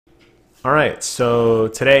All right, so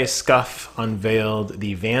today SCUF unveiled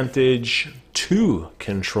the Vantage 2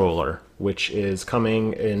 controller, which is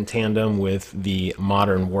coming in tandem with the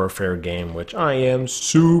Modern Warfare game, which I am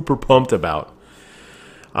super pumped about.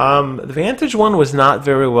 The Vantage one was not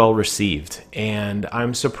very well received, and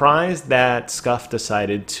I'm surprised that SCUF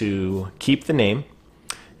decided to keep the name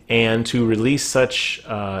and to release such,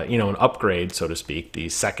 an upgrade, so to speak, the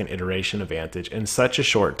second iteration of Vantage in such a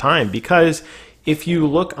short time. Because if you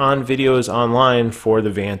look on videos online for the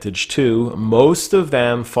Vantage 2, most of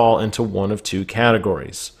them fall into one of two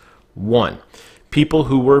categories. One, people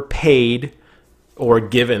who were paid or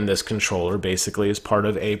given this controller basically as part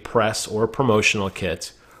of a press or promotional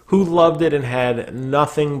kit, who loved it and had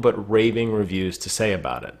nothing but raving reviews to say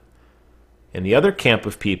about it. And the other camp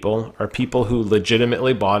of people are people who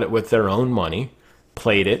legitimately bought it with their own money,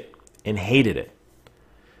 played it, and hated it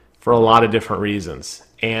for a lot of different reasons.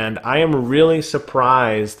 And I am really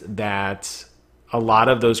surprised that a lot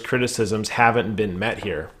of those criticisms haven't been met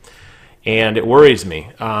here. And it worries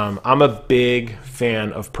me. I'm a big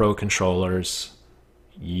fan of Pro controllers.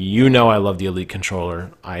 You know I love the Elite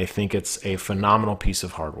controller. I think it's a phenomenal piece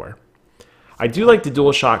of hardware. I do like the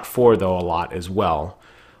DualShock 4 though a lot as well.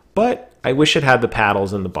 But I wish it had the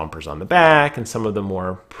paddles and the bumpers on the back and some of the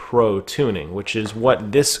more pro tuning, which is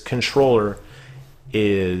what this controller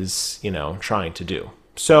is, trying to do.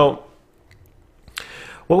 So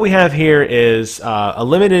what we have here is a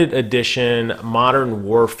limited edition Modern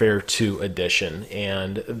Warfare 2 edition,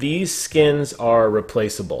 and these skins are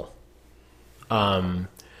replaceable. So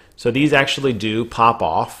these actually do pop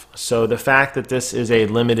off. So the fact that this is a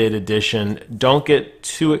limited edition, don't get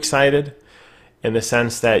too excited, in the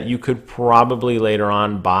sense that you could probably later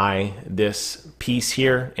on buy this piece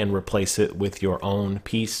here and replace it with your own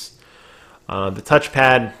piece. The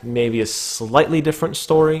touchpad maybe a slightly different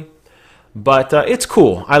story, but it's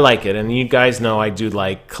cool. I like it, and you guys know I do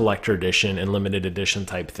like collector edition and limited edition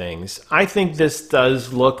type things. I think this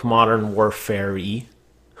does look Modern Warfare-y,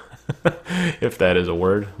 if that is a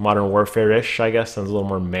word. Modern Warfare-ish, I guess. Sounds a little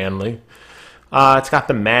more manly. It's got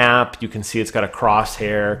the map. You can see it's got a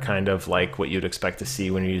crosshair, kind of like what you'd expect to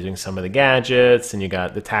see when you're using some of the gadgets. And you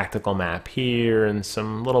got the tactical map here and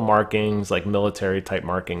some little markings, like military type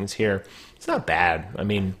markings here. It's not bad. I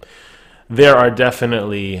mean, there are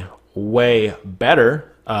definitely way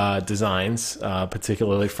better designs,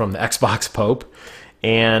 particularly from the Xbox Pope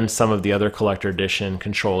and some of the other collector edition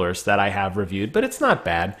controllers that I have reviewed, but it's not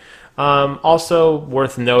bad. Also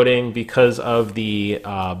worth noting, because of the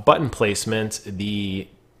button placement, the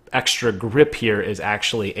extra grip here is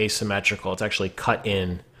actually asymmetrical. It's actually cut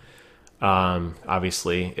in.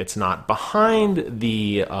 Obviously, it's not behind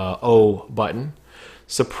the O button.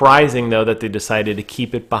 Surprising, though, that they decided to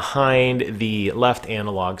keep it behind the left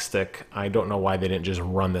analog stick. I don't know why they didn't just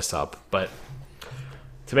run this up, but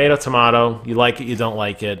tomato, tomato. You like it, you don't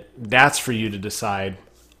like it. That's for you to decide.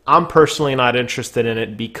 I'm personally not interested in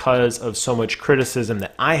it because of so much criticism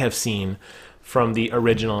that I have seen from the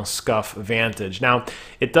original SCUF Vantage. Now,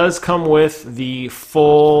 it does come with the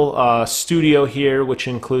full studio here, which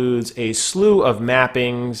includes a slew of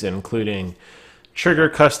mappings, including trigger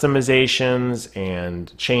customizations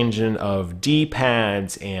and changing of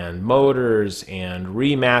D-pads and motors and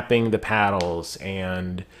remapping the paddles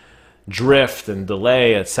and drift and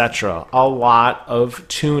delay, etc. A lot of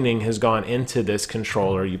tuning has gone into this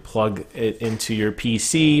controller. You plug it into your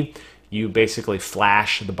PC, you basically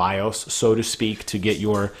flash the BIOS, so to speak, to get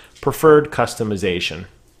your preferred customization.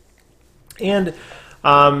 And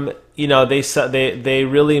they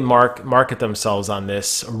really market themselves on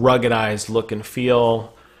this ruggedized look and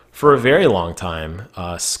feel for a very long time.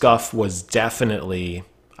 SCUF was definitely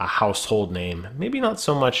a household name, maybe not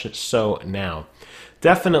so much so now.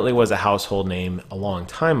 Definitely was a household name a long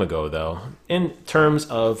time ago, though, in terms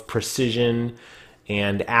of precision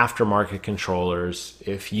and aftermarket controllers.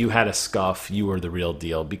 If you had a SCUF, you were the real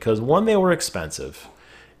deal, because one, they were expensive,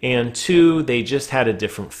 and two, they just had a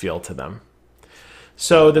different feel to them.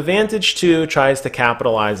 So the Vantage 2 tries to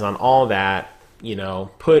capitalize on all that,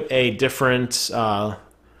 put a different coat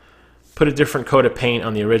of paint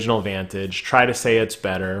on the original Vantage, try to say it's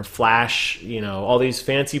better, flash, all these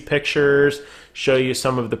fancy pictures, show you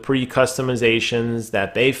some of the pre-customizations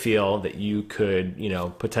that they feel that you could,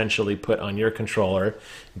 potentially put on your controller,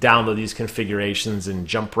 download these configurations and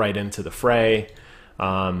jump right into the fray.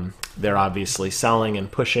 They're obviously selling and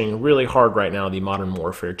pushing really hard right now the Modern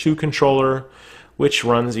Warfare 2 controller, which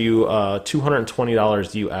runs you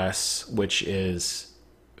 $220 US, which is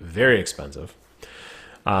very expensive.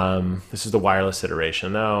 This is the wireless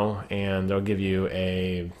iteration though, and they'll give you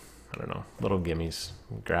a I don't know, little gimmies,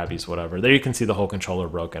 grabbies, whatever. There you can see the whole controller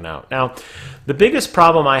broken out. Now, the biggest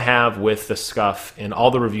problem I have with the SCUF in all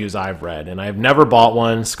the reviews I've read, and I've never bought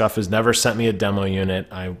one, SCUF has never sent me a demo unit.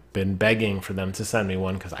 I've been begging for them to send me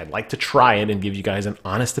one because I'd like to try it and give you guys an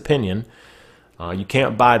honest opinion. You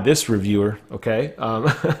can't buy this reviewer, okay?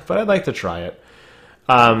 But I'd like to try it.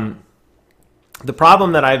 The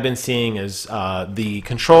problem that I've been seeing is the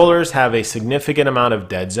controllers have a significant amount of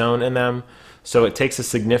dead zone in them. So it takes a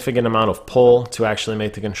significant amount of pull to actually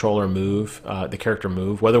make the controller move, the character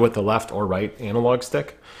move, whether with the left or right analog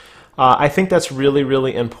stick. I think that's really,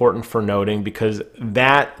 really important for noting because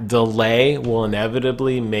that delay will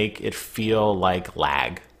inevitably make it feel like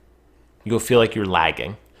lag. You'll feel like you're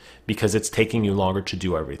lagging because it's taking you longer to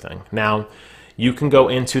do everything. Now, you can go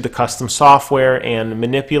into the custom software and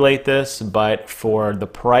manipulate this, but for the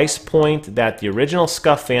price point that the original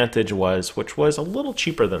SCUF Vantage was, which was a little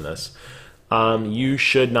cheaper than this, you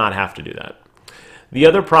should not have to do that. The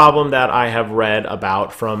other problem that I have read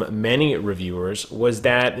about from many reviewers was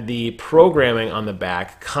that the programming on the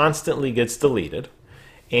back constantly gets deleted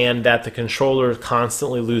and that the controller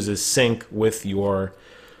constantly loses sync with your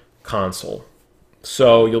console.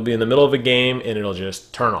 So you'll be in the middle of a game and it'll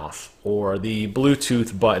just turn off, or the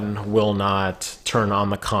Bluetooth button will not turn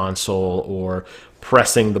on the console, or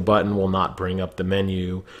pressing the button will not bring up the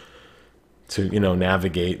menu to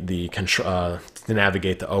navigate the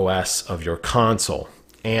OS of your console,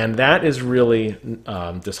 and that is really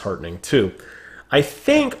disheartening too. I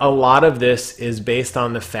think a lot of this is based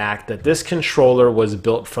on the fact that this controller was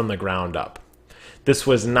built from the ground up. This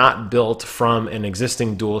was not built from an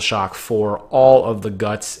existing DualShock 4. All of the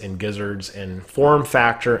guts and gizzards and form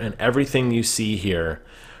factor and everything you see here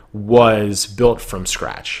was built from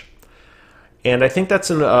scratch. And I think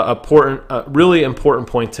that's a really important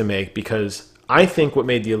point to make, because I think what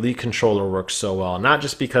made the Elite controller work so well, not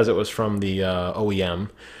just because it was from the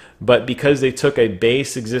OEM, but because they took a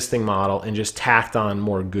base existing model and just tacked on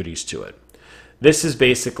more goodies to it. This is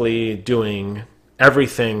basically doing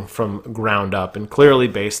everything from ground up, and clearly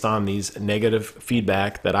based on these negative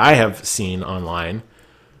feedback that I have seen online,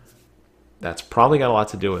 that's probably got a lot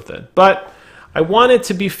to do with it. But I wanted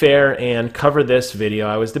to be fair and cover this video.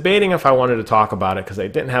 I was debating if I wanted to talk about it because I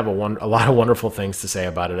didn't have a lot of wonderful things to say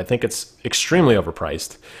about it. I think it's extremely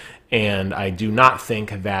overpriced, and I do not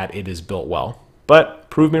think that it is built well.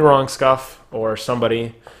 But prove me wrong, SCUF, or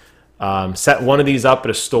somebody. Set one of these up at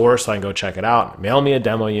a store so I can go check it out. Mail me a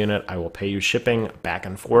demo unit. I will pay you shipping back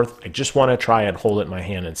and forth. I just want to try it, hold it in my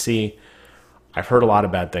hand, and see. I've heard a lot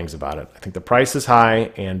of bad things about it. I think the price is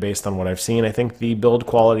high, and based on what I've seen, I think the build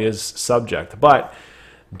quality is subject. But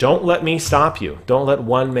don't let me stop you. Don't let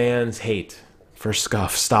one man's hate for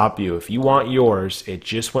SCUF stop you. If you want yours, it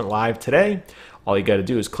just went live today. All you got to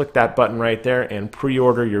do is click that button right there and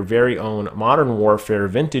pre-order your very own Modern Warfare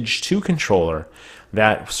Vintage 2 controller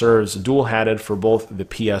that serves dual-hatted for both the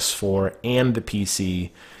PS4 and the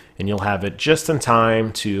PC. And you'll have it just in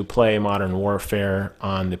time to play Modern Warfare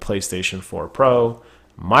on the PlayStation 4 Pro,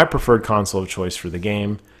 my preferred console of choice for the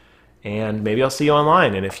game. And maybe I'll see you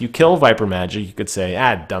online. And if you kill Viper Magic, you could say,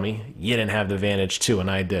 dummy, you didn't have the Vantage 2 and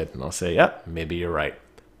I did. And I'll say, yep, maybe you're right.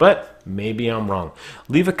 But maybe I'm wrong.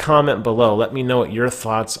 Leave a comment below. Let me know what your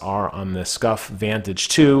thoughts are on the SCUF Vantage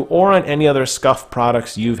 2 or on any other SCUF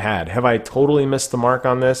products you've had. Have I totally missed the mark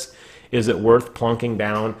on this? Is it worth plunking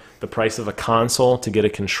down the price of a console to get a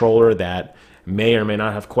controller that may or may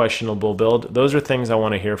not have questionable build? Those are things I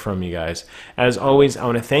want to hear from you guys. As always, I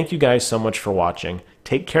want to thank you guys so much for watching.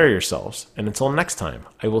 Take care of yourselves. And until next time,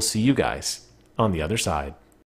 I will see you guys on the other side.